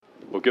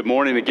Well, good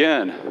morning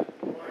again.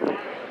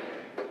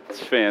 It's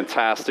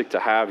fantastic to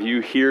have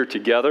you here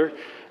together.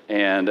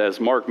 And as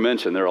Mark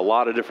mentioned, there are a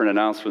lot of different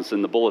announcements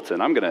in the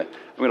bulletin. I'm gonna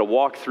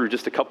walk through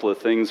just a couple of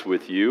things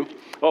with you.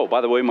 Oh,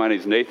 by the way, my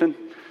name's Nathan.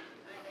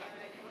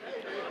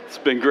 It's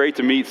been great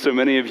to meet so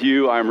many of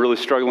you. I'm really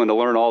struggling to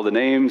learn all the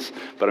names,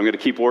 but I'm going to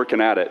keep working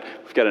at it.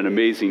 We've got an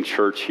amazing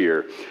church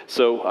here.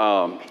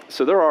 So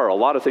there are a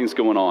lot of things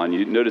going on.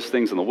 You notice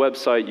things on the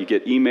website. You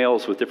get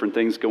emails with different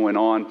things going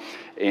on,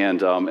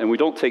 and we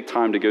don't take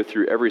time to go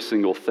through every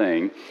single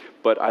thing.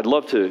 But I'd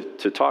love to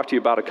talk to you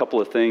about a couple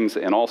of things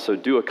and also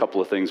do a couple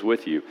of things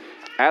with you.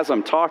 As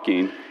I'm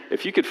talking,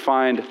 if you could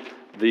find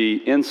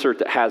the insert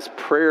that has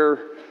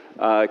prayer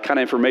kind of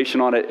information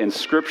on it in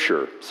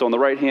Scripture. So on the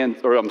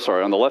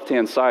on the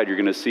left-hand side, you're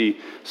going to see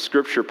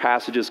Scripture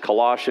passages,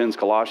 Colossians,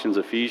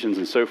 Ephesians,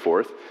 and so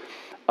forth.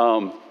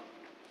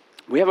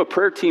 We have a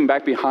prayer team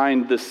back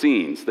behind the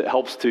scenes that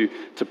helps to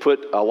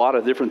put a lot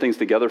of different things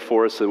together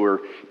for us. So we're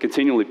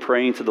continually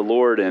praying to the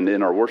Lord, and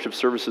in our worship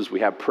services, we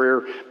have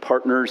prayer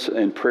partners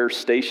and prayer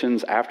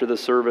stations after the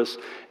service,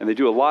 and they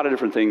do a lot of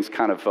different things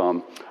kind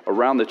of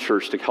around the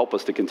church to help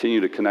us to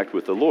continue to connect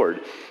with the Lord.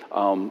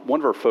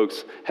 One of our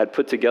folks had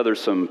put together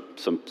some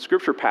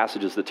Scripture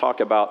passages that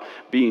talk about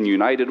being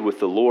united with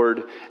the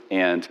Lord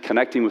and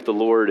connecting with the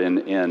Lord,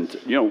 and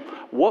you know,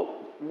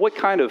 what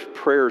kind of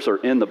prayers are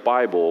in the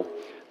Bible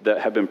that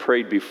have been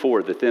prayed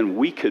before that then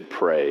we could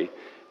pray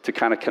to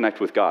kind of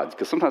connect with God.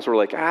 Because sometimes we're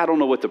like, I don't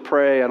know what to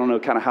pray. I don't know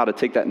kind of how to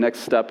take that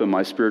next step in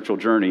my spiritual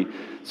journey.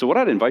 So what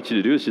I'd invite you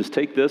to do is just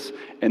take this,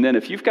 and then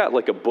if you've got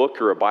like a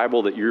book or a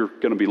Bible that you're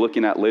going to be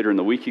looking at later in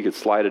the week, you could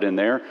slide it in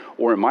there.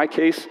 Or in my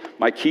case,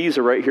 my keys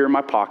are right here in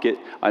my pocket.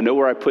 I know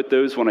where I put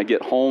those when I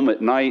get home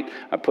at night.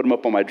 I put them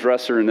up on my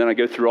dresser, and then I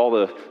go through all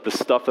the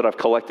stuff that I've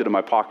collected in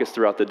my pockets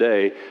throughout the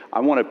day.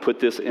 I want to put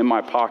this in my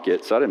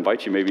pocket, so I'd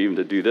invite you maybe even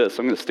to do this.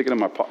 I'm going to stick it in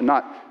my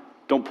pocket.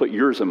 Don't put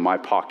yours in my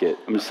pocket.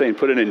 I'm just saying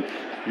put it in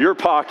your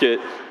pocket.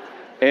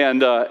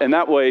 And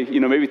that way, you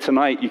know, maybe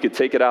tonight you could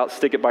take it out,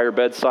 stick it by your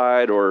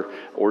bedside or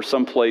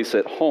someplace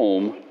at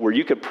home where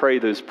you could pray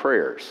those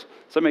prayers.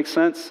 Does that make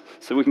sense?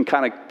 So we can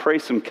kind of pray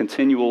some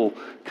continual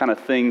kind of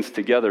things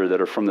together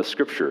that are from the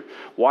Scripture.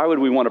 Why would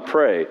we want to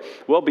pray?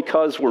 Well,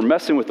 because we're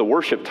messing with the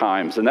worship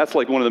times, and that's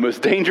like one of the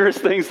most dangerous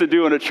things to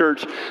do in a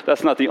church.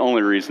 That's not the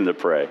only reason to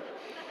pray.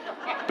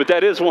 But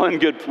that is one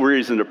good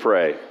reason to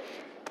pray.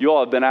 You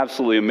all have been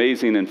absolutely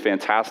amazing and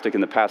fantastic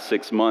in the past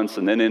 6 months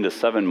and then into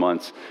 7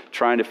 months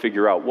trying to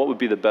figure out what would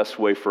be the best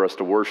way for us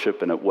to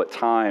worship and at what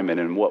time and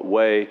in what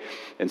way.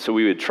 And so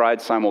we had tried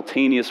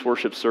simultaneous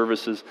worship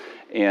services,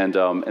 and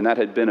that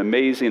had been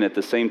amazing. At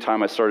the same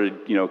time, I started,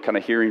 you know, kind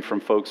of hearing from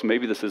folks,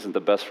 maybe this isn't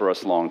the best for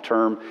us long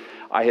term.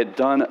 I had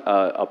done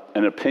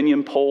an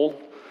opinion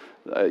poll,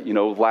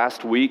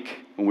 last week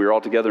when we were all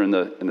together in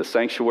the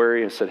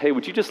sanctuary. I said, hey,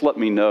 would you just let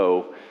me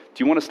know,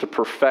 do you want us to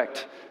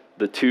perfect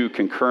the 2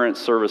 concurrent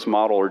service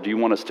model, or do you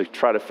want us to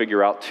try to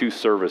figure out 2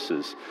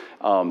 services,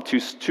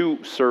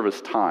 two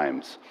service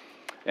times?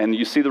 And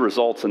you see the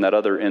results in that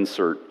other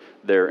insert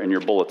there in your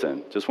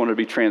bulletin. Just wanted to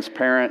be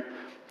transparent.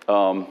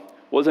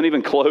 Wasn't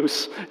even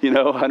close,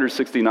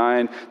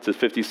 169 to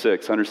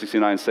 56,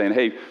 169 saying,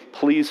 hey,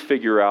 please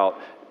figure out,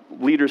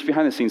 leaders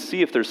behind the scenes,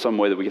 see if there's some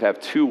way that we could have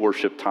 2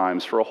 worship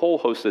times for a whole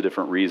host of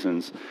different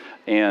reasons.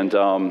 And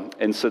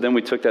so then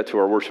we took that to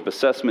our worship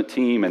assessment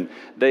team, and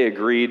they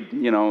agreed.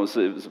 It was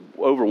an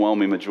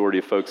overwhelming majority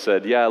of folks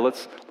said, yeah,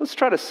 let's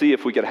try to see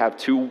if we could have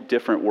 2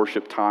 different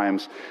worship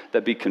times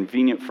that'd be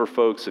convenient for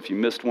folks. If you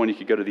missed one, you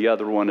could go to the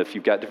other one. If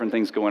you've got different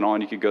things going on,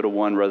 you could go to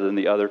one rather than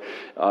the other,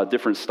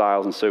 different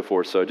styles and so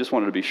forth. So I just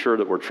wanted to be sure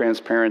that we're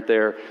transparent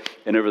there.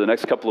 And over the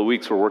next couple of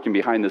weeks, we're working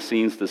behind the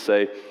scenes to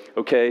say,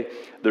 okay,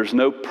 there's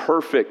no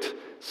perfect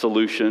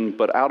solution,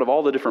 but out of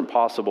all the different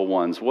possible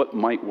ones, what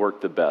might work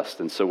the best?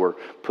 And so we're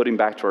putting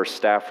back to our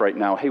staff right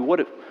now, hey,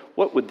 what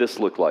would this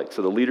look like?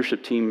 So the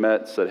leadership team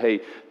met, said, hey,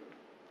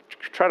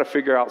 try to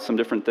figure out some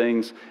different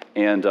things,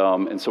 and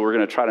so we're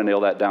going to try to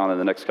nail that down in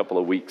the next couple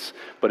of weeks.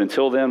 But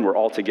until then, we're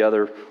all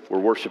together, we're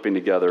worshiping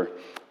together,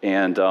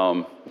 and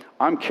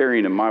I'm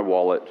carrying in my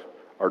wallet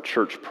our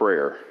church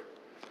prayer,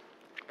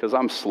 because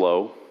I'm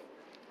slow,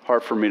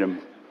 hard for me to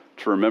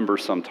remember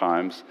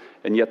sometimes,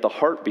 and yet the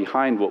heart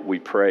behind what we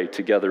pray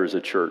together as a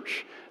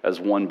church,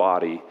 as one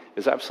body,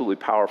 is absolutely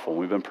powerful.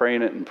 We've been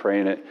praying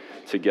it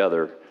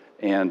together.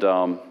 And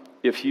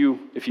if you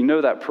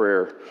know that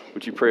prayer,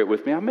 would you pray it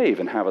with me? I may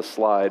even have a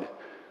slide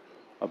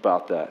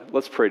about that.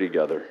 Let's pray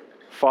together.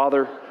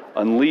 Father,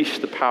 unleash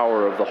the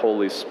power of the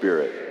Holy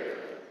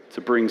Spirit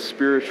to bring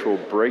spiritual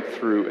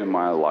breakthrough in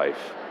my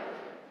life,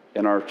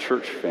 in our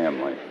church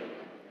family,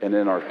 and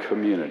in our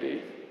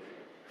community.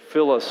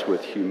 Fill us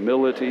with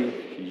humility,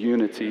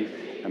 unity,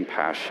 and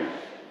passion.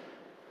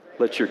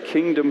 Let your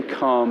kingdom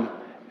come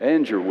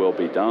and your will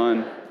be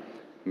done.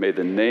 May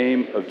the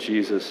name of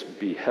Jesus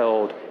be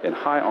held in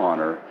high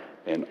honor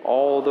in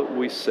all that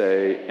we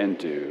say and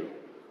do.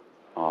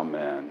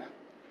 Amen.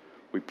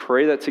 We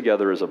pray that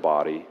together as a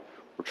body.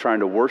 We're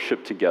trying to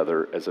worship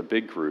together as a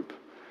big group.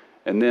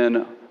 And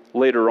then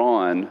later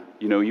on,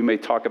 you may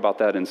talk about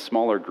that in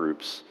smaller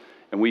groups.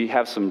 And we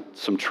have some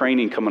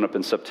training coming up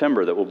in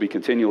September that we'll be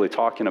continually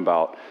talking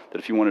about, that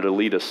if you wanted to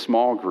lead a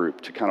small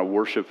group to kind of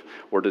worship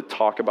or to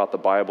talk about the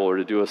Bible or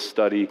to do a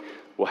study,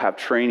 we'll have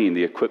training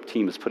the Equip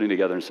team is putting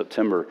together in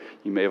September.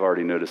 You may have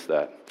already noticed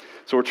that.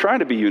 So we're trying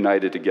to be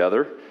united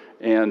together.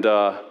 And,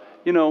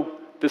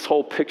 this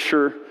whole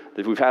picture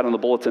that we've had on the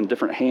bulletin,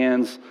 different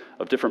hands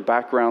of different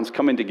backgrounds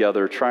coming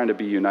together, trying to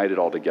be united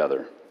all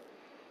together.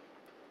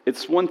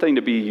 It's one thing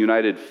to be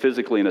united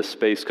physically in a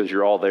space because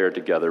you're all there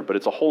together, but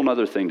it's a whole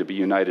other thing to be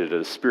united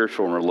at a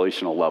spiritual and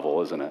relational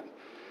level, isn't it?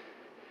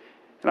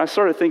 And I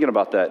started thinking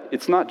about that.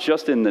 It's not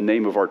just in the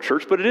name of our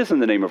church, but it is in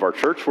the name of our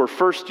church. We're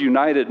First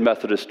United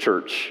Methodist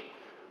Church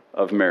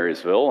of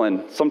Marysville,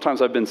 and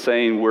sometimes I've been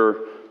saying we're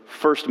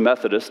First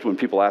Methodist when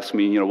people ask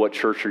me, what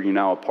church are you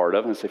now a part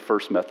of? And I say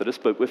First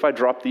Methodist, but if I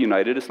drop the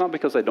United, it's not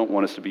because I don't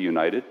want us to be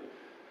united.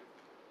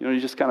 It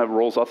just kind of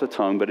rolls off the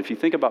tongue, but if you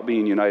think about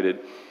being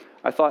united,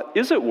 I thought,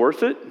 is it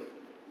worth it?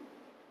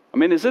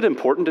 Is it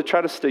important to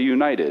try to stay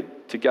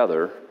united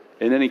together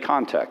in any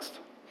context?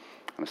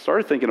 And I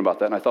started thinking about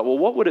that, and I thought, well,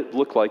 what would it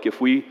look like if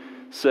we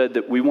said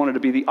that we wanted to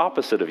be the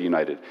opposite of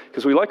united?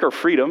 Because we like our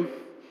freedom.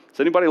 Does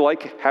anybody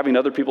like having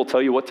other people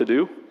tell you what to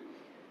do?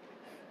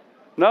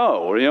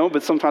 No,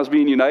 but sometimes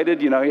being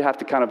united, you have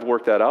to kind of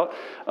work that out.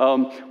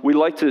 We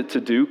like to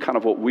do kind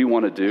of what we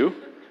want to do.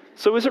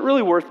 So is it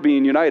really worth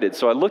being united?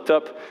 So I looked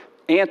up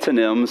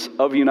antonyms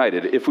of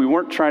united. If we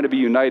weren't trying to be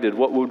united,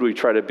 what would we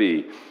try to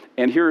be?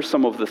 And here are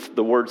some of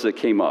the words that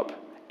came up.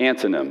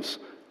 Antonyms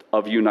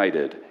of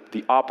united,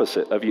 the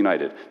opposite of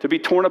united. To be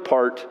torn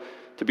apart,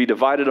 to be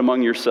divided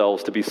among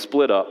yourselves, to be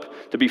split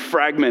up, to be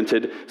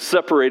fragmented,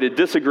 separated,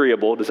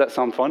 disagreeable. Does that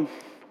sound fun?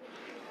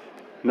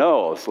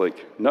 No,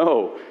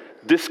 no.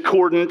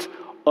 Discordant,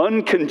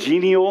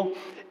 uncongenial,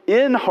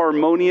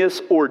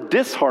 inharmonious, or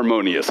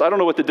disharmonious. I don't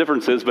know what the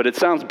difference is, but it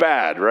sounds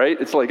bad, right?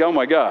 It's like, oh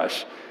my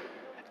gosh.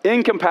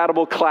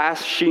 Incompatible,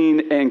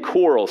 clashing, and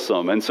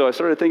quarrelsome. And so I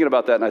started thinking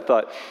about that, and I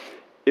thought,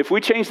 if we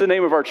change the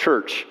name of our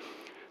church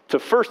to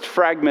First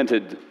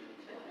Fragmented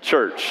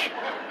Church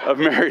of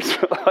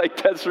Marysville,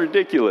 that's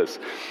ridiculous.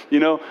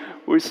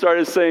 We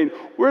started saying,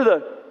 we're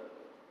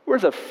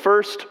the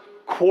First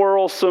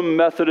Quarrelsome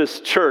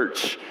Methodist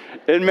Church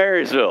in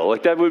Marysville.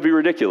 That would be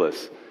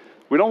ridiculous.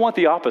 We don't want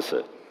the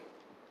opposite.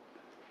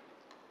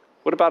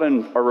 What about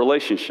in our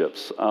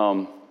relationships?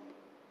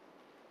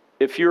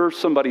 If you're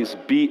somebody's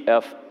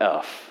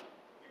BFF,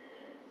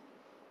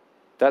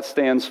 that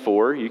stands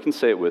for, you can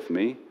say it with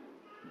me,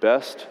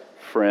 best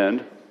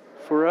friend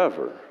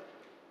forever.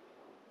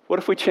 What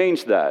if we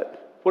changed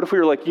that? What if we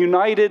were like,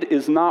 united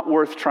is not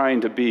worth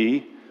trying to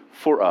be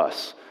for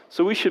us,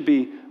 so we should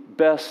be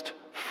best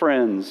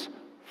friends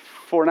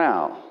for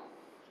now.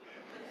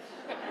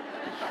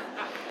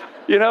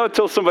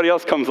 Until somebody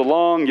else comes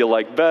along, you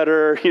like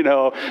better,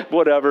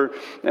 whatever.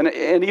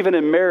 And even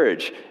in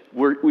marriage,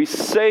 we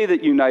say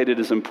that united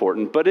is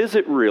important, but is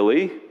it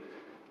really?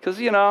 Because,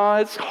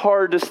 it's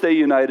hard to stay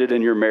united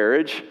in your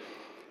marriage.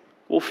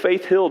 Well,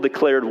 Faith Hill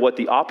declared what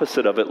the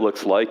opposite of it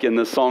looks like in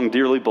the song,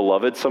 Dearly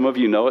Beloved. Some of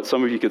you know it.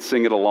 Some of you could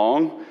sing it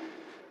along.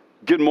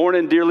 Good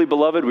morning, dearly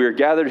beloved. We are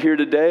gathered here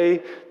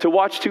today to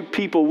watch two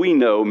people we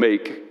know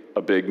make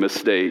a big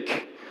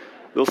mistake.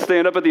 They'll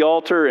stand up at the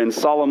altar and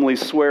solemnly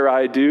swear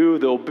I do.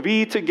 They'll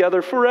be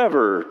together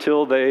forever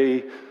till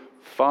they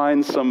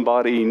find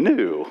somebody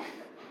new.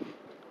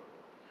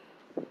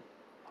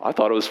 I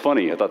thought it was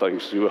funny. I thought it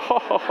was,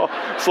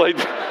 it's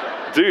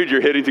like, dude,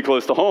 you're hitting too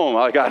close to home.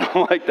 I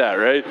don't like that,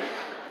 right?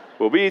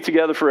 We'll be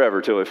together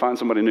forever till we find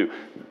somebody new.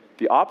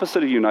 The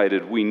opposite of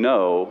united, we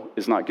know,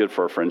 is not good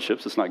for our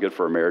friendships. It's not good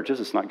for our marriages.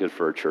 It's not good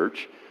for our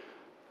church.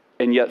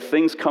 And yet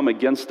things come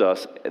against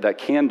us that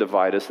can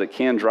divide us, that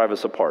can drive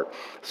us apart.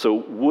 So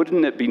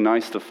wouldn't it be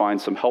nice to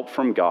find some help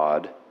from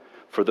God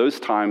for those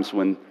times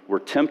when we're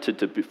tempted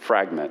to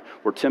fragment,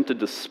 we're tempted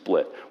to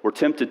split, we're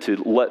tempted to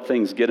let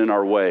things get in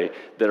our way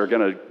that are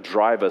going to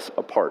drive us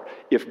apart?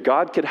 If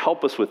God could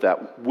help us with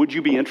that, would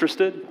you be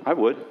interested? I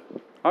would.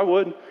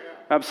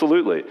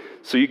 Absolutely.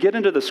 So you get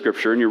into the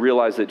scripture and you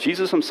realize that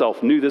Jesus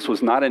himself knew this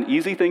was not an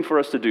easy thing for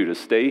us to do, to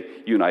stay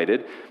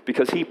united,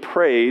 because he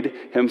prayed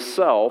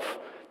himself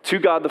to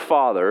God the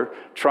Father,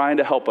 trying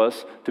to help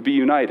us to be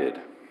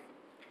united.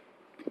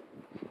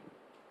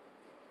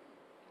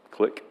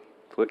 Click,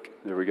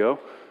 there we go.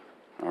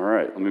 All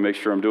right, let me make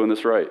sure I'm doing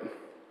this right.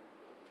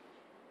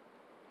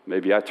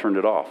 Maybe I turned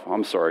it off.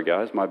 I'm sorry,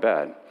 guys, my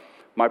bad.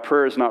 My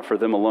prayer is not for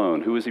them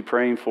alone. Who is he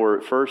praying for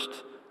at first?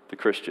 The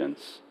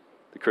Christians.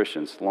 The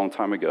Christians, a long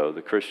time ago,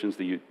 the Christians,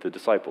 the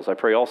disciples. I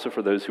pray also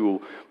for those who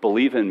will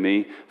believe in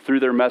me through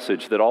their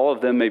message, that all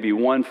of them may be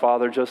one,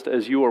 Father, just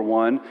as you are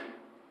one,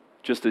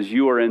 just as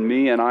you are in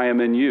me and I am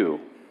in you.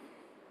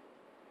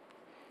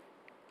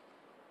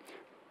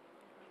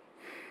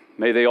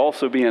 May they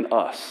also be in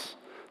us,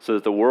 so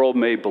that the world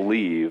may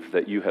believe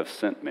that you have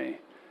sent me.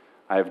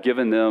 I have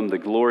given them the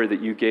glory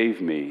that you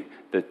gave me,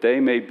 that they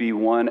may be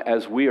one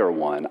as we are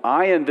one.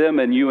 I and them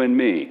and you and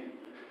me.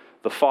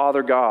 The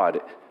Father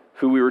God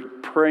who we were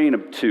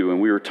praying to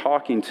and we were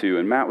talking to,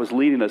 and Matt was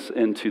leading us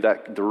into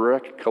that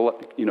direct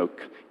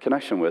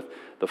connection with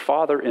the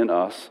Father in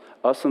us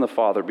and the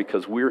Father,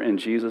 because we're in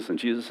Jesus and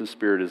Jesus'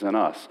 Spirit is in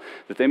us,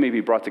 that they may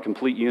be brought to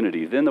complete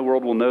unity. Then the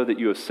world will know that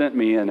you have sent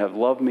me and have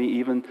loved me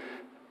even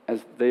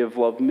as they have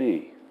loved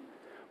me.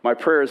 My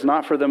prayer is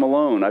not for them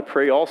alone. I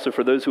pray also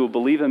for those who will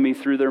believe in me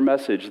through their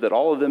message, that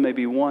all of them may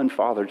be one,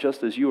 Father,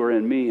 just as you are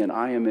in me and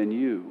I am in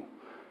you.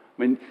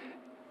 I mean,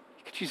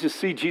 could you just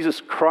see Jesus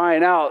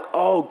crying out,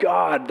 oh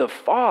God, the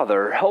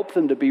Father, help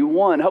them to be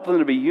one, help them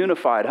to be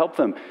unified, help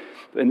them.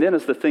 And then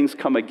as the things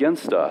come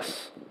against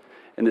us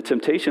and the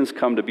temptations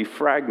come to be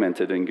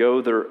fragmented and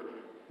go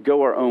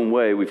our own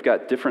way, we've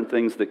got different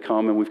things that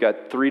come, and we've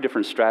got 3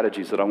 different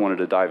strategies that I wanted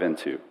to dive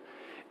into.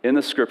 In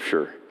the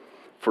scripture,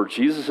 for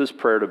Jesus'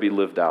 prayer to be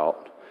lived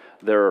out,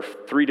 there are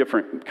 3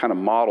 different kind of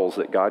models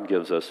that God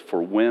gives us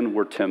for when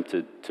we're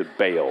tempted to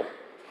bail.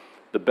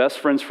 The best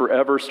friends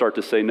forever start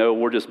to say, no,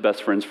 we're just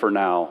best friends for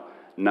now.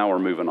 Now we're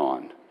moving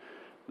on.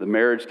 The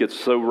marriage gets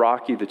so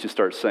rocky that you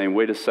start saying,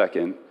 wait a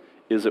second,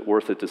 is it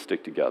worth it to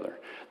stick together?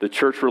 The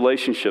church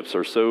relationships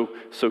are so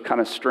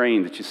kind of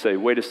strained that you say,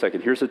 wait a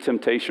second, here's a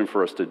temptation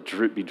for us to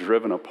be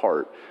driven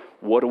apart.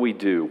 What do we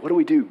do? What do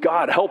we do?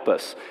 God, help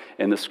us.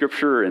 And the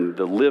scripture and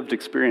the lived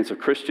experience of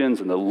Christians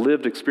and the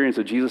lived experience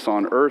of Jesus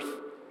on earth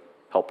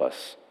help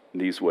us in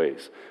these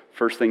ways.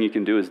 First thing you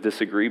can do is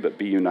disagree, but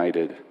be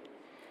united.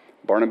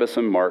 Barnabas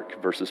and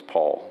Mark versus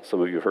Paul.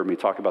 Some of you have heard me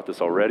talk about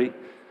this already.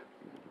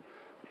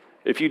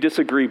 If you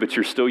disagree, but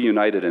you're still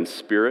united in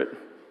spirit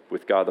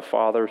with God the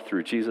Father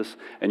through Jesus,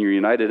 and you're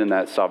united in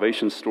that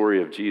salvation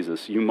story of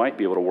Jesus, you might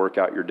be able to work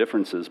out your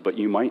differences, but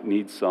you might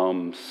need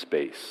some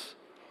space.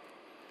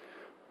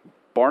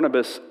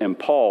 Barnabas and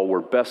Paul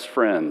were best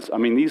friends. I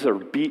mean, these are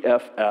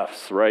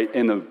BFFs, right?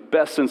 In the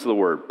best sense of the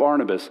word.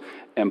 Barnabas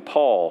and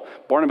Paul.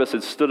 Barnabas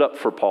had stood up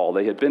for Paul.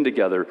 They had been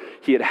together.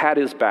 He had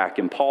his back,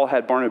 and Paul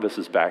had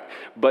Barnabas's back.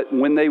 But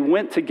when they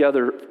went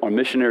together on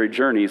missionary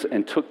journeys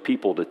and took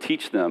people to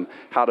teach them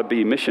how to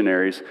be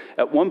missionaries,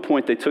 at one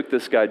point they took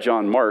this guy,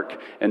 John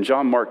Mark, and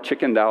John Mark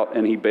chickened out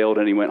and he bailed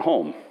and he went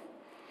home.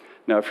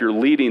 Now, if you're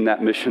leading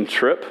that mission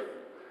trip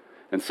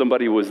and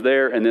somebody was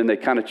there and then they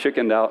kind of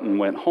chickened out and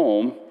went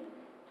home,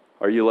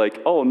 are you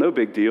like, oh, no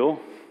big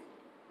deal?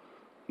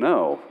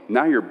 No,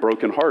 now you're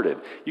brokenhearted.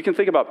 You can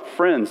think about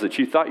friends that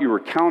you thought you were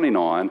counting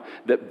on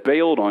that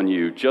bailed on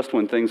you just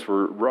when things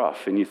were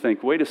rough. And you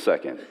think, wait a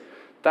second,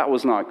 that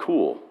was not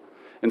cool.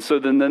 And so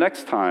then the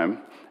next time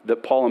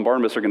that Paul and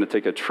Barnabas are going to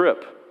take a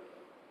trip,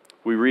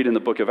 we read in the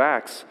book of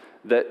Acts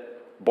that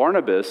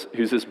Barnabas,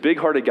 who's this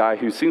big-hearted guy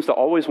who seems to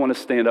always want to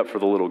stand up for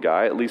the little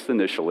guy, at least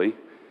initially,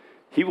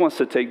 he wants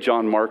to take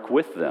John Mark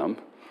with them.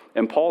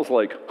 And Paul's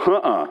like,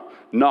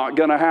 not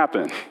going to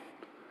happen.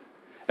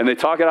 And they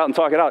talk it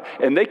out,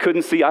 and they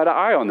couldn't see eye to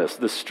eye on this.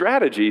 The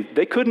strategy,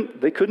 they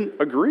couldn't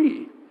agree.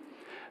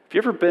 Have you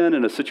ever been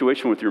in a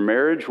situation with your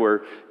marriage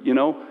where,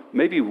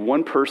 maybe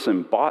one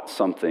person bought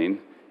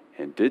something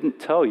and didn't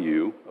tell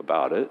you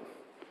about it?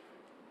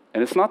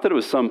 And it's not that it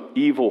was some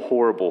evil,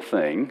 horrible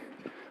thing,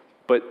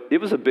 but it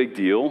was a big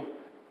deal,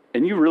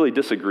 and you really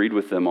disagreed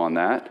with them on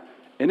that,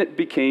 and it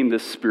became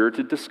this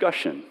spirited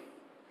discussion.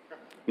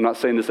 I'm not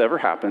saying this ever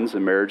happens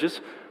in marriages,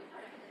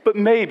 but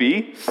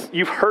maybe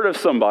you've heard of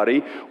somebody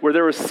where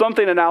there was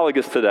something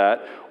analogous to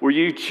that, where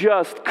you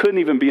just couldn't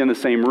even be in the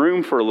same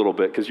room for a little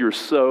bit because you're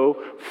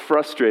so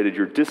frustrated,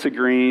 you're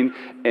disagreeing,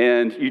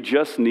 and you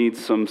just need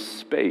some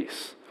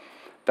space.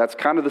 That's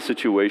kind of the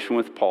situation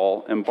with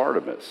Paul and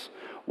Barnabas.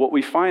 What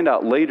we find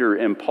out later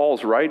in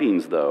Paul's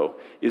writings, though,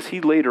 is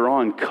he later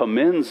on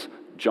commends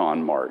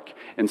John Mark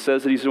and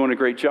says that he's doing a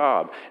great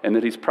job and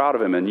that he's proud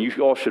of him and you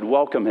all should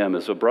welcome him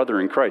as a brother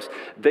in Christ.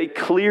 They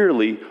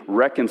clearly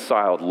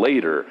reconciled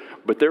later,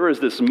 but there was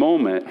this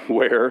moment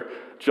where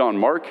John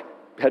Mark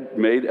had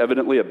made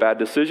evidently a bad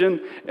decision,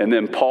 and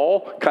then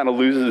Paul kind of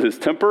loses his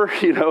temper,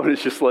 and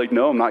it's just like,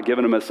 no, I'm not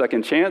giving him a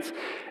second chance.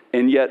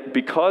 And yet,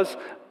 because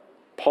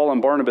Paul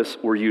and Barnabas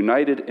were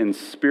united in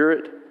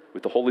spirit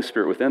with the Holy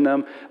Spirit within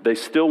them, they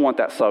still want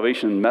that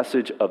salvation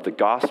message of the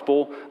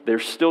gospel. They're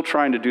still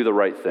trying to do the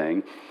right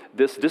thing.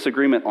 This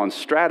disagreement on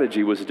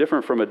strategy was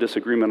different from a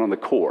disagreement on the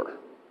core.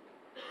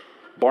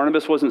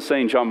 Barnabas wasn't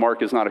saying John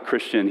Mark is not a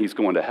Christian, he's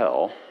going to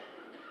hell.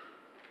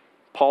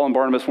 Paul and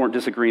Barnabas weren't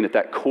disagreeing at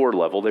that core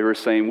level. They were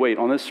saying, wait,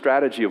 on this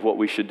strategy of what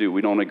we should do,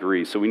 we don't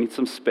agree, so we need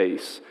some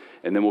space,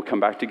 and then we'll come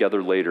back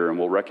together later and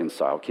we'll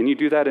reconcile. Can you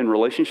do that in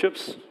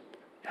relationships?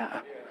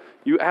 Yeah,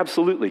 you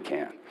absolutely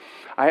can.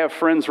 I have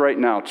friends right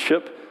now,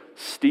 Chip,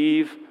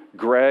 Steve,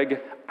 Greg.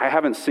 I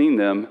haven't seen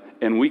them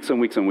in weeks and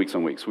weeks and weeks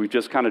and weeks. We've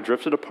just kind of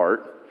drifted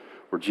apart.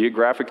 We're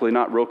geographically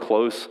not real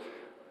close.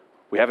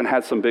 We haven't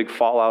had some big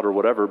fallout or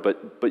whatever,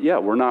 but yeah,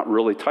 we're not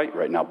really tight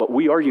right now. But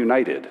we are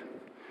united.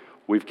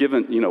 We've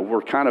given,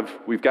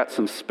 we've got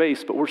some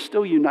space, but we're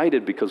still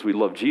united because we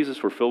love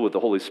Jesus. We're filled with the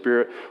Holy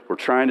Spirit. We're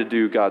trying to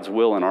do God's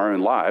will in our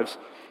own lives,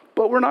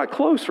 but we're not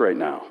close right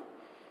now.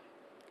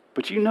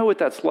 But you know what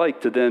that's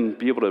like to then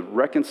be able to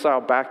reconcile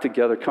back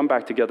together, come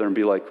back together and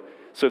be like,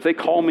 So if they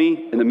call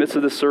me in the midst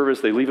of this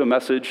service, they leave a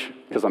message,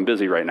 because I'm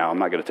busy right now, I'm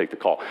not going to take the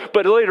call.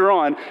 But later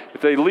on,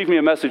 if they leave me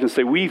a message and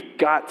say, we've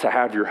got to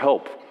have your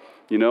help,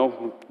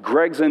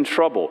 Greg's in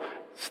trouble,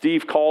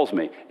 Steve calls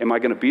me, am I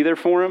going to be there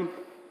for him?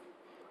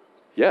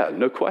 Yeah,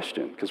 no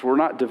question, because we're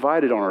not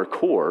divided on our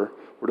core.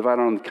 We're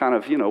divided on kind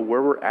of,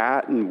 where we're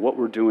at and what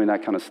we're doing,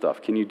 that kind of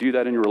stuff. Can you do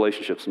that in your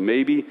relationships?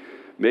 Maybe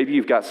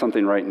you've got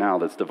something right now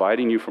that's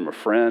dividing you from a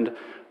friend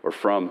or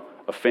from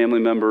a family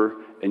member,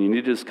 and you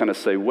need to just kind of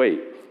say,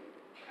 wait,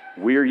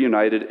 we're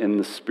united in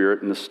the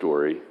spirit and the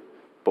story,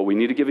 but we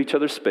need to give each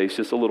other space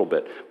just a little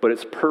bit. But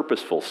it's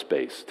purposeful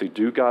space to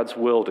do God's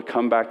will, to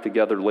come back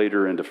together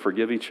later and to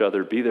forgive each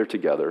other, be there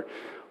together.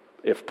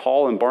 If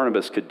Paul and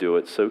Barnabas could do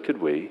it, so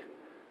could we.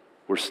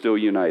 We're still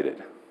united.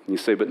 And you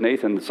say, but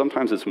Nathan,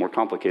 sometimes it's more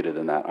complicated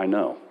than that. I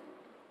know.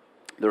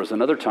 There was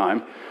another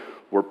time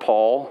where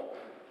Paul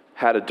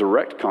had a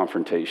direct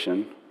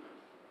confrontation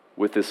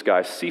with this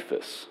guy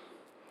Cephas.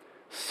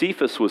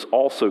 Cephas was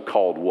also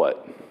called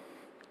what? Do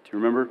you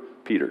remember?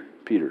 Peter,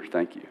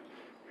 thank you.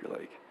 You're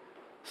like,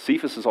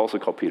 Cephas is also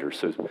called Peter.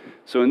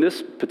 So in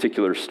this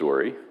particular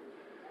story,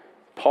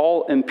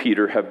 Paul and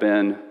Peter have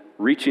been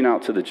reaching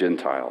out to the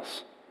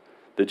Gentiles.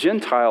 The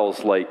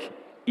Gentiles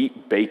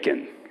eat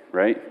bacon,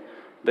 right?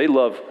 They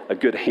love a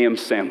good ham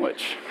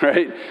sandwich,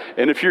 right?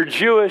 And if you're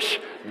Jewish,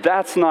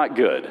 that's not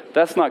good.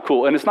 That's not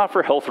cool. And it's not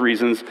for health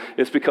reasons.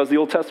 It's because the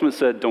Old Testament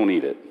said, don't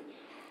eat it.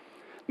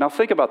 Now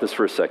think about this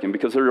for a second,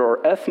 because there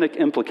are ethnic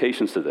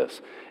implications to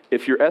this.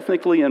 If you're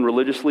ethnically and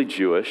religiously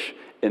Jewish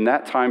in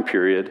that time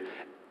period,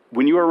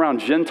 when you are around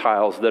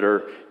Gentiles that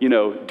are,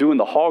 doing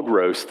the hog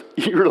roast,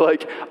 you're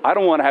like, I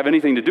don't want to have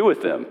anything to do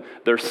with them.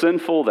 They're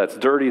sinful, that's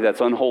dirty, that's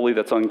unholy,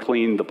 that's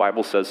unclean. The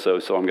Bible says so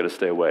I'm going to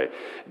stay away.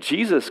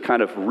 Jesus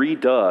kind of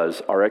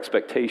redoes our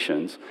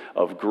expectations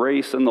of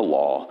grace and the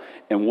law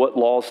and what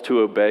laws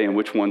to obey and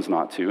which ones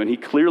not to. And he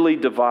clearly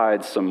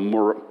divides some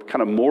more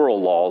kind of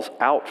moral laws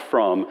out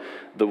from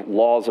the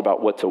laws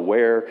about what to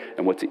wear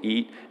and what to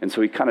eat. And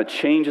so he kind of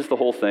changes the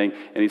whole thing,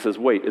 and he says,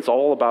 wait, it's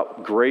all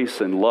about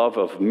grace and love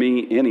of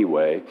me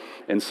anyway,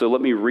 and so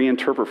let me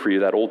reinterpret for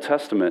you that Old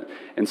Testament.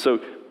 And so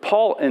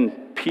Paul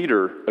and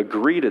Peter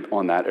agreed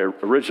on that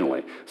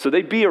originally. So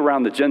they'd be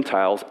around the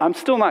Gentiles. I'm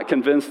still not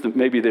convinced that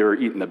maybe they were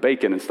eating the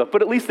bacon and stuff,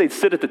 but at least they'd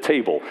sit at the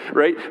table,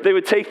 right? They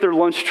would take their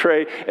lunch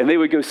tray and they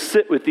would go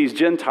sit with these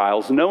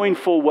Gentiles, knowing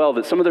full well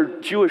that some of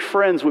their Jewish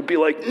friends would be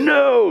like,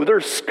 no,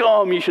 they're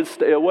scum, you should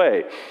stay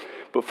away.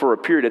 But for a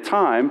period of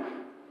time,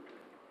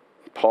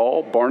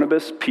 Paul,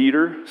 Barnabas,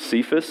 Peter,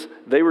 Cephas,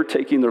 they were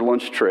taking their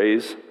lunch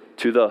trays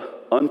to the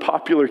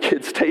unpopular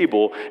kids'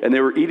 table, and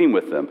they were eating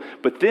with them.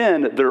 But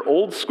then their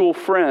old school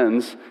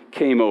friends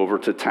came over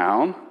to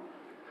town,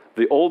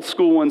 the old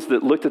school ones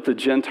that looked at the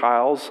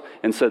Gentiles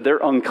and said, they're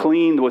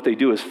unclean, what they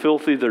do is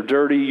filthy, they're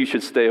dirty, you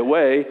should stay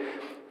away.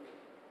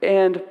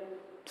 And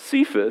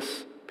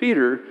Cephas,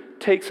 Peter,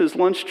 takes his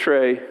lunch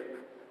tray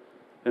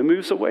and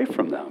moves away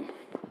from them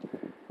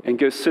and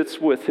goes sits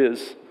with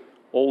his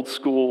old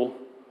school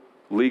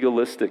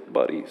legalistic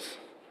buddies,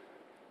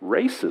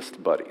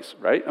 racist buddies,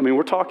 right? I mean,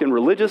 we're talking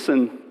religious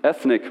and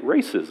ethnic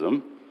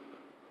racism.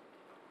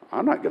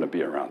 I'm not going to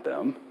be around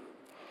them.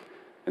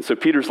 And so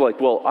Peter's like,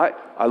 well,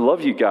 I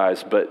love you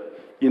guys, but,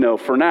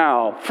 for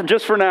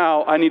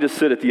now, I need to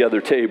sit at the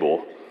other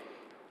table.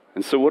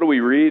 And so what do we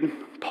read?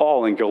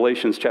 Paul in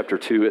Galatians chapter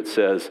 2, it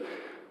says,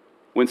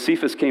 when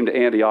Cephas came to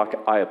Antioch,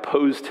 I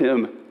opposed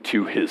him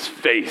to his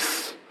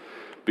face,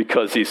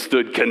 because he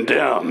stood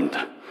condemned.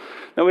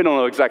 Now, we don't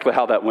know exactly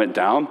how that went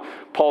down.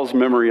 Paul's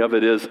memory of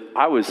it is,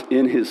 I was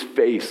in his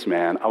face,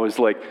 man. I was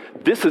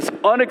like, this is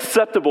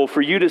unacceptable for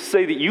you to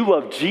say that you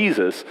love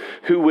Jesus,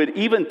 who would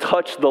even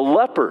touch the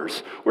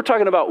lepers. We're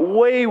talking about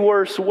way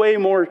worse, way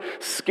more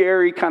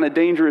scary, kind of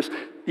dangerous,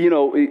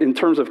 in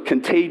terms of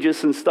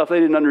contagious and stuff.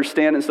 They didn't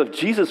understand and stuff.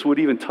 Jesus would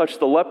even touch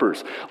the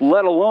lepers,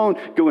 let alone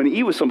go and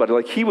eat with somebody.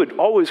 Like, he would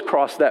always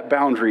cross that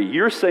boundary.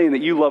 You're saying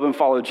that you love and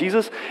follow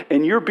Jesus,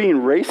 and you're being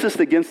racist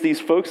against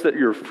these folks that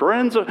your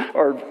friends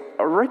are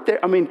right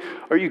there. I mean,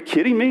 are you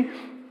kidding me?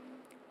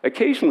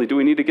 Occasionally, do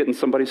we need to get in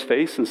somebody's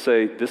face and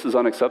say, this is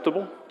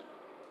unacceptable?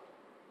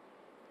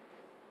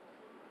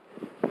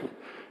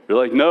 You're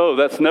like, no,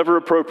 that's never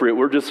appropriate.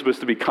 We're just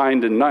supposed to be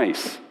kind and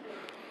nice.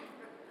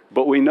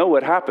 But we know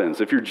what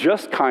happens. If you're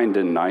just kind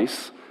and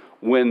nice,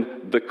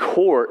 when the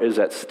core is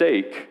at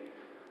stake,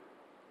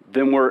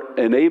 then we're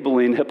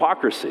enabling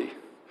hypocrisy,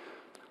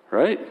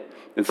 right?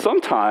 And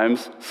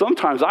sometimes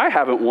I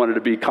haven't wanted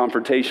to be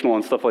confrontational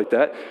and stuff like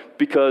that,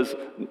 because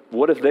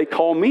what if they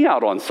call me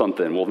out on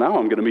something? Well, now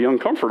I'm going to be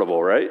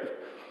uncomfortable, right?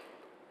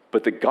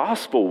 But the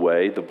gospel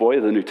way, the way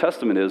of the New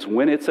Testament is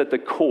when it's at the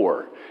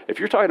core. If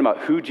you're talking about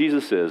who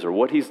Jesus is or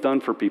what he's done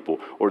for people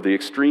or the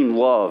extreme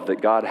love that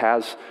God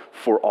has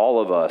for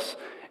all of us,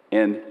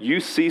 and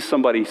you see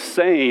somebody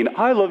saying,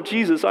 I love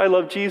Jesus,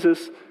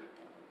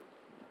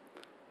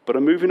 but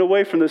I'm moving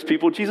away from those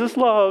people Jesus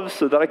loves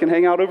so that I can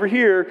hang out over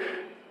here,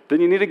 then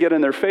you need to get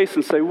in their face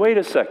and say, wait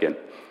a second,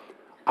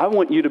 I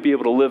want you to be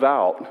able to live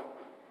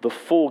out the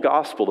full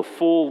gospel, the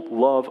full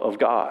love of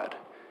God.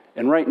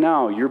 And right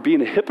now, you're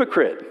being a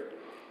hypocrite.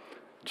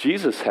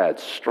 Jesus had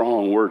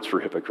strong words for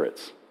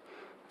hypocrites.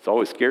 It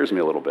always scares me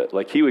a little bit.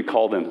 Like, he would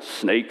call them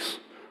snakes,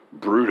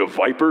 brood of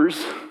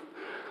vipers.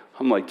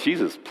 I'm like,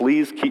 Jesus,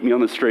 please keep me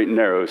on the straight and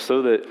narrow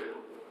so that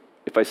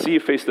if I see you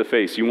face to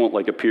face, you won't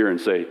like appear and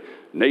say,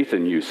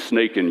 Nathan, you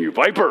snake and you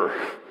viper.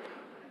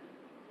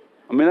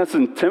 I mean, that's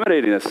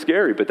intimidating, that's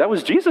scary, but that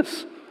was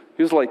Jesus.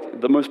 He was like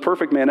the most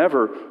perfect man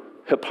ever.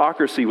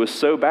 Hypocrisy was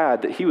so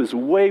bad that he was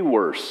way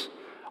worse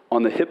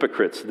on the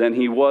hypocrites than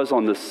he was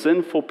on the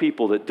sinful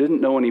people that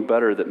didn't know any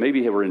better, that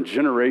maybe were in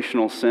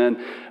generational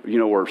sin,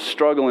 were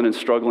struggling and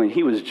struggling.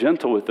 He was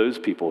gentle with those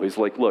people. He's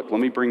like, look,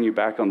 let me bring you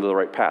back onto the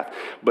right path.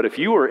 But if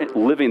you were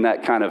living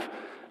that kind of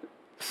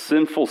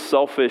sinful,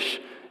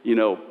 selfish,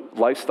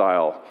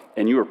 lifestyle,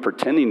 and you were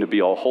pretending to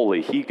be all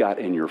holy, he got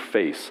in your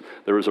face.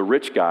 There was a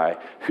rich guy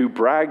who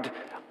bragged,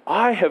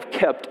 I have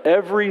kept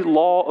every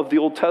law of the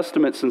Old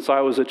Testament since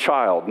I was a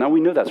child. Now, we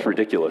know that's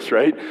ridiculous,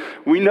 right?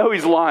 We know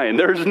he's lying.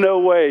 There's no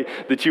way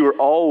that you were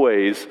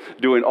always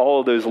doing all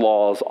of those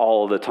laws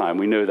all of the time.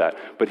 We know that.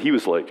 But he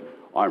was like,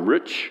 I'm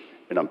rich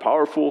and I'm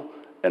powerful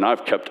and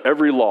I've kept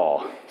every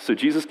law. So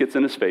Jesus gets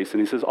in his face and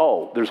he says,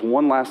 oh, there's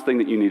one last thing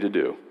that you need to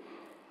do.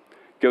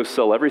 Go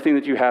sell everything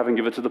that you have and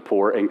give it to the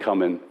poor and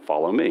come and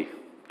follow me.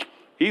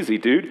 Easy,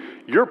 dude.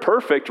 You're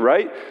perfect,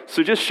 right?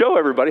 So just show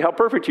everybody how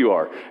perfect you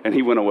are. And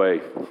he went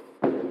away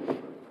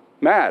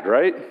mad,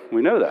 right?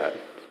 We know that.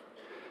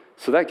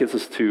 So that gets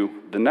us to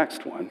the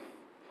next one.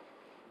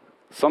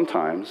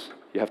 Sometimes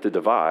you have to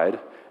divide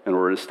in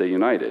order to stay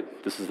united.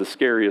 This is the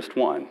scariest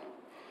one.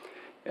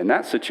 In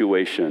that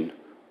situation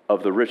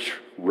of the rich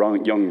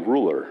young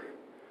ruler,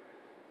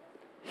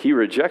 he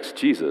rejects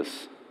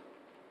Jesus,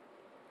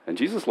 and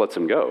Jesus lets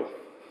him go.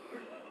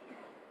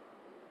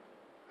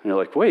 And you're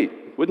like, wait,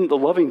 wouldn't the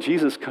loving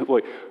Jesus come?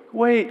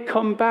 Wait,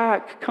 come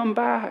back.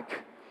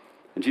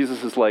 And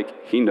Jesus is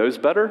like, he knows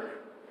better.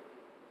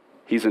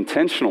 He's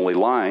intentionally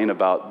lying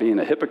about being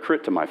a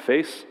hypocrite to my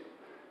face.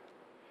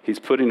 He's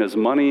putting his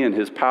money and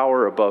his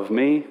power above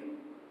me.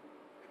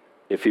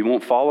 If he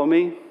won't follow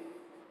me,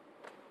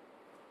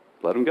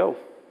 let him go.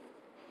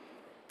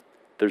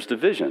 There's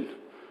division,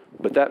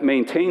 but that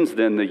maintains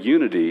then the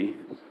unity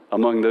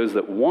among those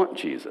that want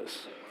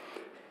Jesus.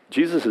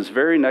 Jesus'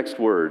 very next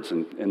words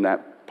in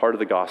that part of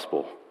the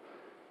gospel,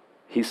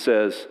 he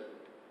says,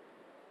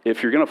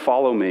 if you're going to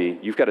follow me,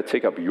 you've got to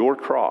take up your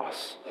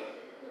cross,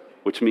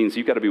 which means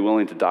you've got to be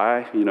willing to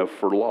die,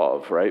 for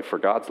love, right? For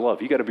God's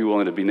love. You've got to be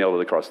willing to be nailed to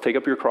the cross. Take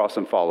up your cross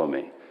and follow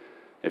me.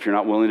 If you're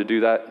not willing to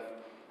do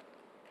that,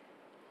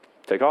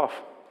 take off.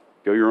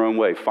 Go your own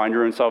way. Find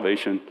your own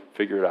salvation.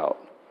 Figure it out.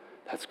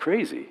 That's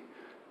crazy.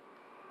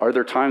 Are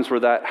there times where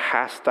that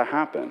has to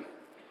happen?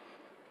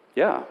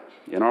 Yeah,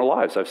 in our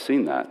lives, I've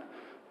seen that.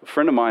 A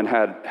friend of mine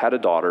had a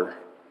daughter,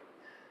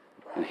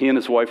 and he and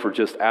his wife were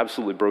just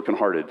absolutely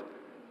brokenhearted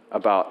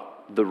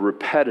about the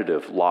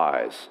repetitive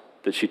lies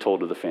that she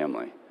told to the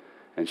family.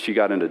 And she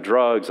got into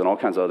drugs and all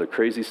kinds of other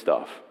crazy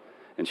stuff.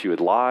 And she would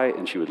lie,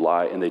 and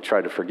they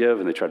tried to forgive,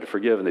 and they tried to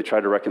forgive, and they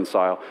tried to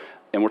reconcile.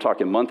 And we're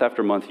talking month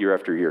after month, year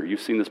after year.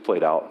 You've seen this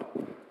played out.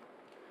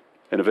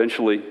 And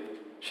eventually,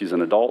 she's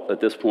an adult at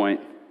this point,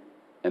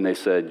 and they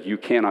said, you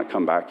cannot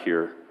come back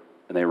here.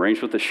 And they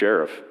arranged with the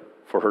sheriff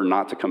for her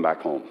not to come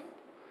back home.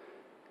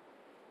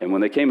 And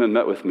when they came and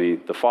met with me,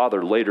 the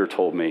father later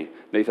told me,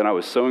 Nathan, I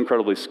was so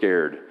incredibly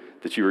scared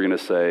that you were going to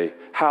say,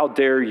 how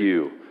dare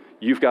you?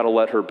 You've got to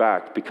let her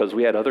back, because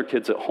we had other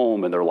kids at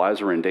home and their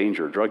lives were in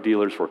danger. Drug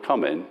dealers were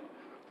coming,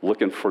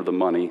 looking for the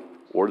money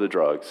or the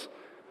drugs.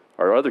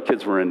 Our other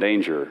kids were in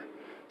danger,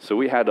 so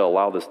we had to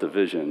allow this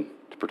division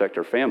to protect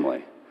our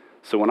family.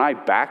 So when I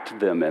backed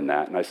them in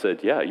that, and I said,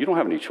 yeah, you don't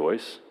have any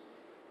choice.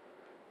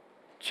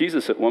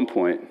 Jesus at one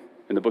point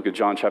in the book of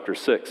John chapter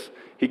 6,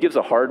 he gives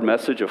a hard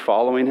message of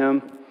following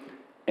him,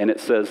 and it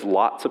says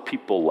lots of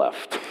people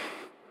left.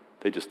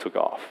 They just took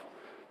off.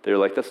 They're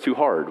like, that's too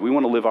hard. We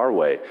want to live our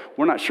way.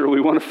 We're not sure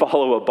we want to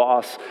follow a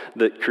boss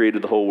that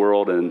created the whole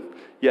world, and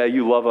yeah,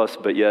 you love us,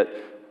 but yet,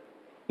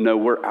 no,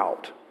 we're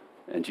out.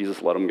 And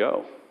Jesus let them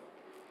go.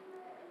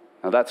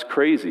 Now that's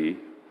crazy,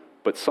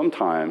 but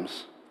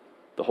sometimes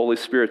the Holy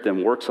Spirit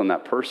then works on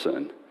that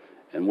person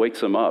and wakes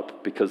them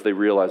up because they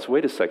realize,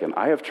 wait a second,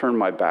 I have turned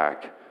my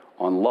back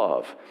on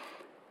love.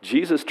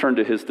 Jesus turned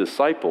to his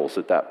disciples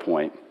at that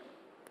point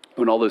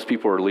when all those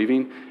people were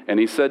leaving, and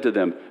he said to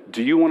them,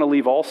 do you want to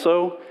leave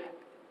also?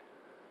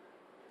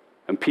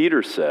 And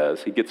Peter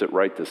says, he gets it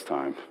right this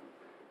time,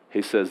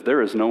 he says,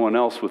 there is no one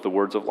else with the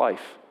words of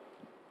life.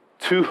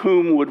 To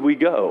whom would we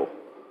go?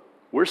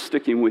 We're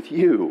sticking with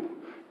you.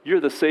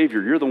 You're the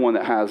Savior. You're the one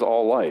that has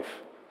all life.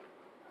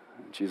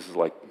 And Jesus is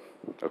like,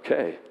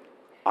 okay.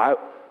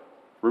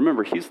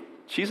 Remember,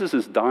 Jesus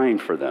is dying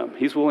for them.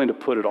 He's willing to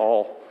put it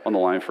all on the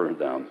line for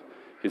them.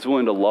 He's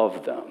willing to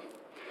love them.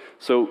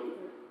 So,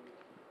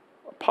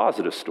 a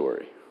positive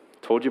story.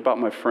 Told you about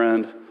my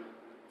friend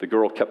The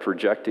girl kept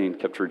rejecting,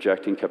 kept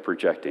rejecting, kept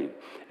rejecting.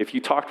 If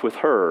you talked with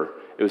her,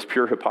 it was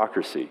pure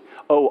hypocrisy.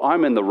 Oh,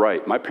 I'm in the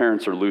right. My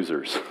parents are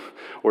losers.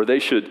 Or they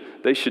should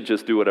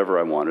just do whatever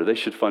I want, or they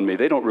should fund me.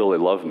 They don't really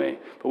love me.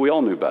 But we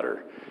all knew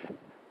better.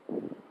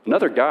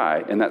 Another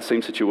guy in that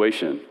same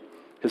situation,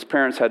 his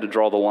parents had to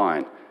draw the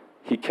line.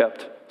 He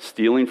kept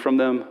stealing from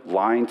them,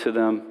 lying to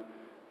them.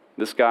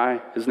 This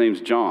guy, his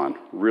name's John.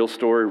 Real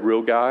story,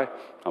 real guy.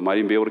 I might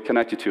even be able to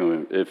connect you to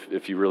him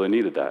if you really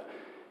needed that.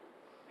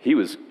 He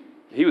was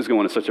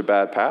going to such a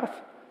bad path.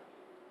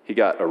 He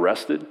got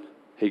arrested.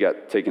 He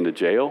got taken to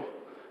jail.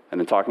 And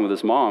then talking with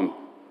his mom,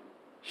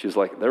 she's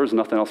like, there was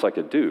nothing else I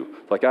could do.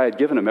 Like I had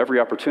given him every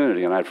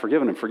opportunity, and I had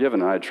forgiven,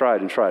 and I had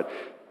tried and tried.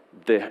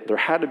 There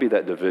had to be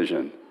that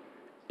division.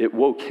 It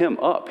woke him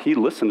up. He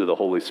listened to the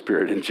Holy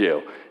Spirit in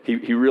jail.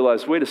 He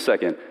realized, wait a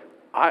second,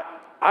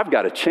 I've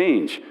got to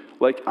change.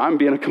 Like I'm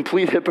being a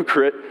complete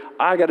hypocrite.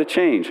 I got to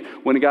change.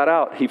 When he got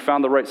out, he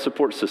found the right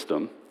support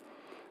system.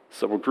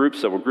 Several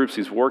groups.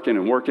 He's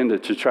working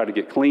to try to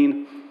get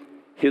clean.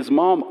 His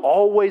mom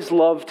always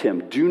loved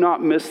him. Do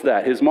not miss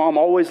that. His mom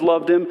always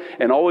loved him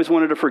and always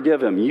wanted to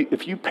forgive him.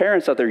 If you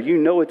parents out there, you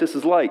know what this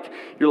is like.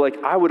 You're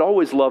like, I would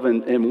always love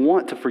and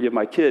want to forgive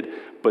my kid,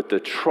 but the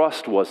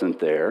trust wasn't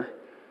there.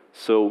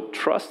 So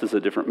trust is a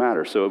different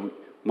matter. So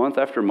month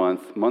after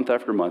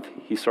month,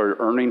 he started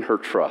earning her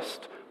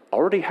trust.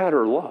 Already had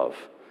her love,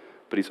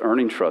 but he's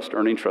earning trust.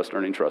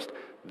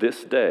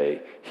 This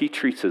day, he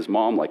treats his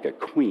mom like a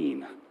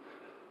queen.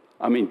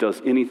 I mean,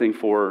 does anything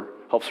for her,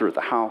 helps her at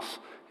the house.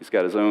 He's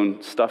got his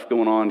own stuff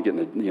going on,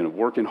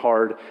 working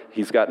hard.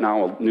 He's got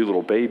now a new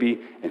little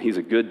baby, and he's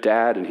a good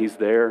dad, and he's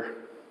there.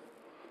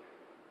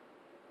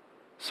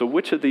 So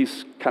which of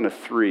these kind of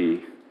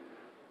three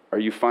are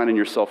you finding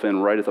yourself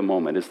in right at the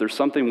moment? Is there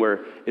something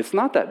where it's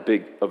not that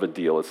big of a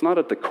deal? It's not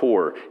at the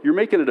core. You're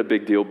making it a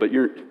big deal, but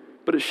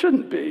it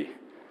shouldn't be.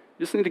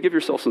 You just need to give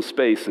yourself some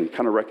space and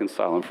kind of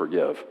reconcile and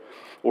forgive.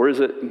 Or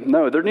is it,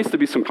 no, there needs to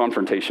be some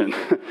confrontation.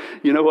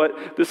 You know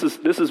what? This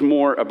is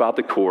more about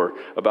the core,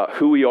 about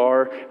who we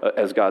are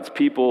as God's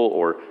people,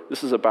 or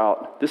this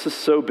is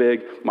so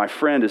big. My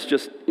friend is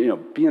just,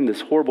 being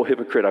this horrible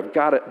hypocrite. I've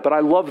got it, but I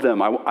love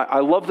them.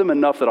 I love them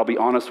enough that I'll be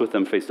honest with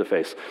them face to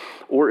face.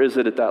 Or is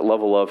it at that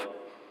level of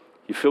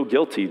you feel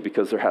guilty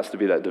because there has to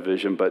be that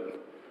division,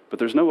 but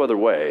there's no other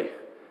way.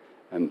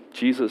 And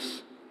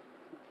Jesus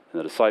and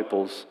the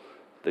disciples,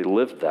 they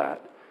lived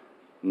that,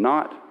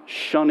 not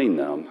shunning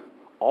them,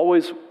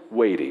 always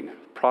waiting.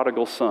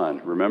 Prodigal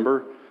son,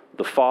 remember?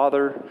 The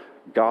father,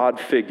 God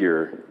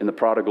figure in the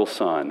prodigal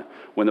son.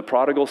 When the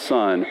prodigal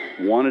son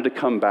wanted to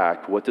come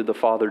back, what did the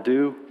father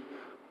do?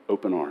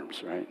 Open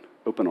arms, right?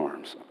 Open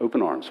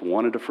arms.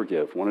 Wanted to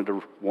forgive, wanted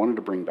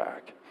to bring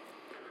back.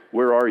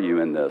 Where are you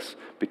in this?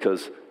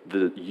 Because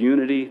the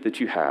unity that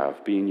you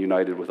have, being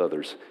united with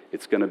others,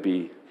 it's going to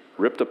be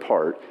ripped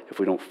apart if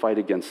we don't fight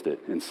against it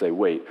and say,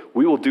 wait,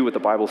 we will do what the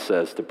Bible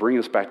says to bring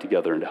us back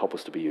together and to help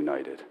us to be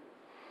united.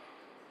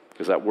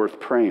 Is that worth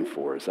praying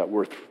for? Is that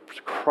worth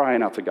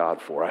crying out to God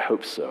for? I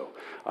hope so.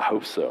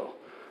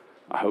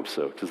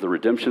 Because the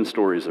redemption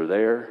stories are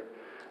there.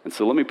 And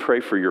so let me pray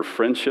for your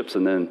friendships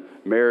and then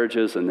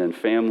marriages and then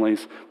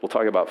families. We'll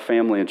talk about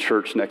family and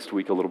church next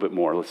week a little bit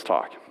more. Let's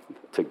talk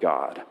to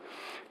God.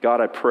 God,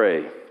 I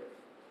pray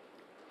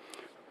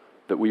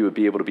that we would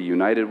be able to be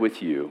united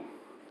with you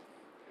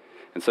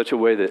in such a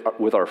way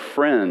that with our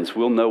friends,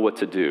 we'll know what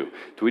to do.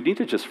 Do we need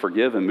to just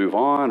forgive and move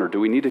on, or do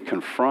we need to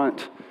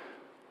confront?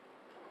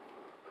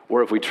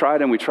 Or if we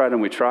tried and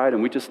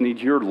we just need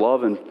your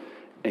love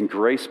and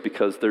grace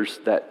because there's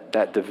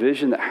that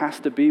division that has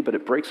to be, but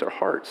it breaks our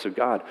hearts. So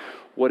God,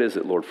 what is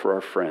it, Lord, for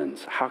our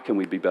friends? How can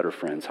we be better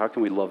friends? How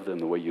can we love them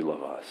the way you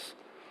love us?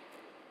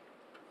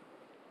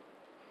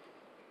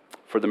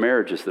 For the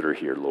marriages that are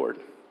here, Lord,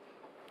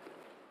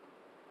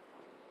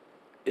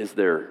 is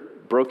there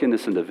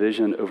brokenness and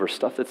division over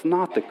stuff that's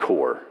not the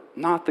core?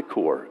 Not the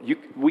core.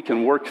 We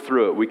can work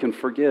through it. We can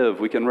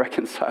forgive. We can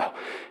reconcile.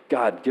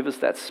 God, give us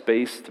that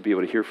space to be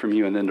able to hear from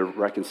you and then to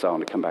reconcile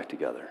and to come back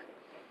together.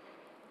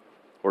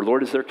 Or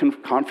Lord, is there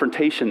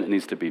confrontation that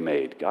needs to be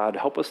made? God,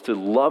 help us to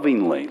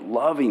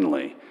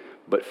lovingly,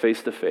 but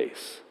face to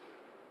face,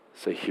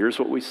 say, here's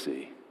what we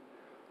see.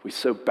 We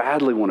so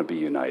badly want to be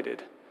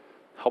united.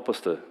 Help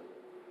us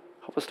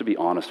to be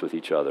honest with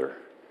each other.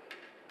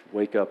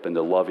 Wake up and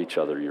to love each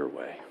other your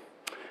way.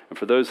 And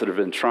for those that have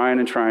been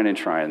trying,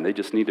 they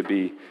just need to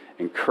be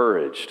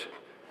encouraged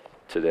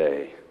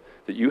today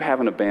that you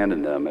haven't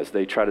abandoned them as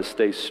they try to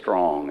stay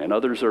strong, and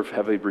others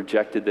have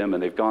rejected them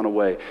and they've gone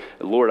away.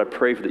 And Lord, I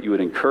pray that you would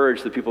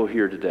encourage the people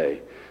here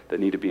today that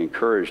need to be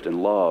encouraged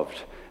and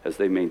loved as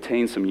they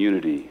maintain some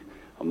unity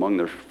among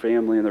their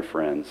family and their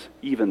friends,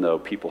 even though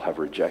people have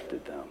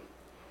rejected them.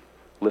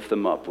 Lift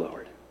them up,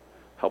 Lord.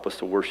 Help us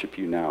to worship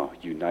you now,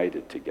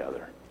 united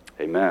together.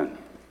 Amen.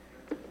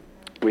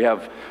 We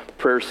have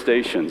prayer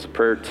stations,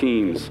 prayer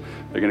teams.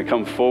 They're going to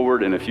come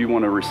forward, and if you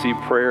want to receive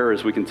prayer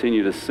as we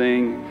continue to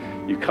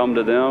sing, you come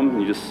to them.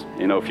 You just,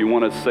 if you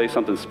want to say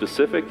something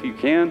specific, you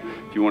can.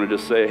 If you want to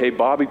just say, hey,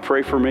 Bobby,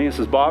 pray for me. This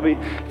is Bobby.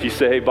 If you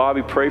say, hey,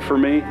 Bobby, pray for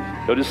me,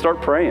 they'll just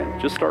start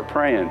praying. Just start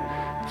praying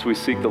as we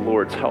seek the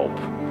Lord's help,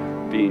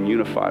 being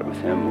unified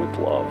with him with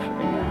love.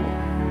 Amen.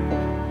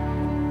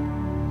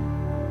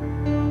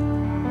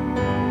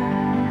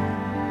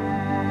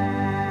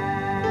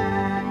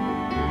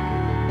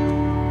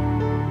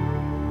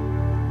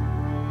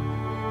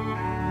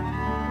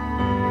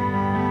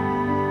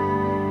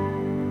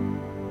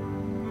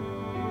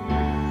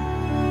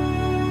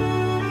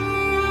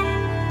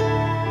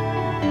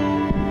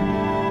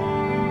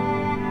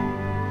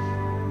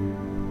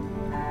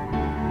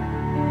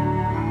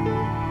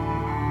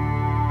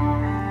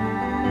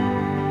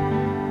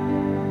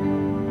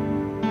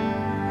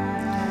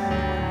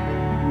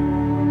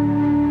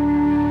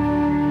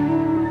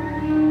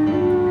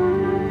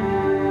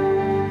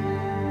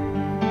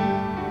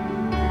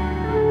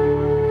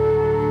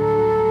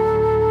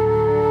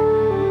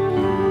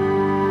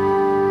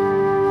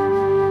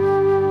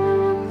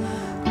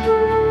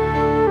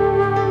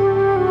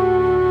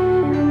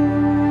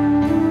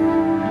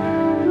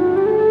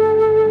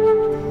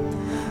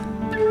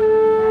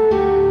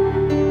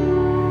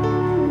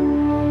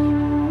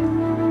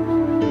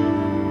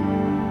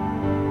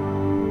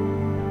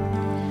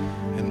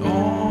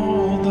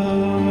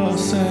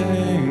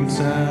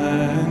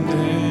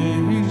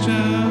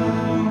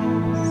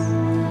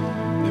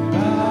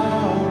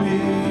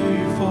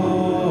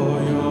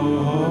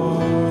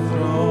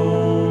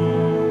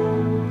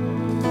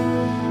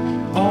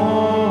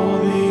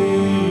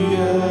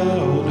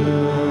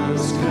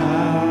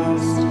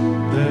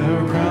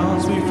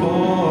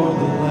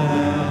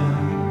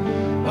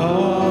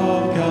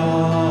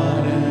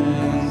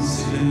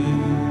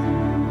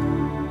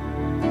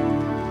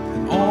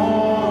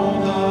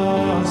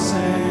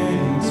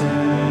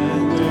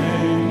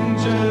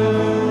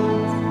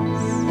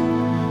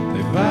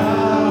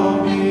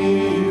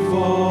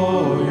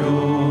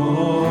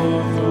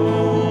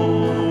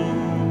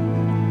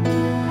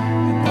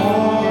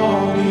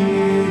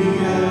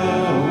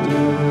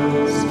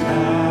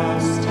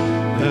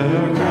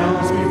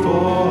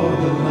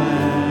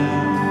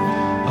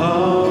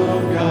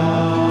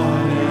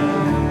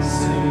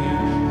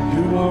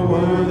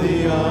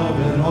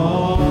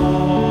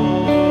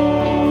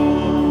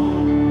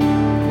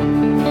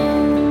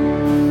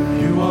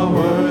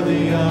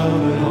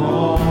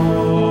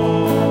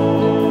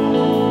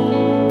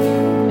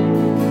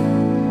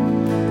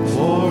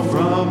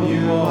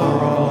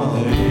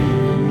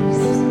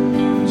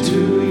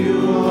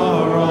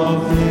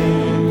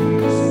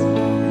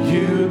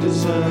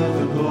 Deserve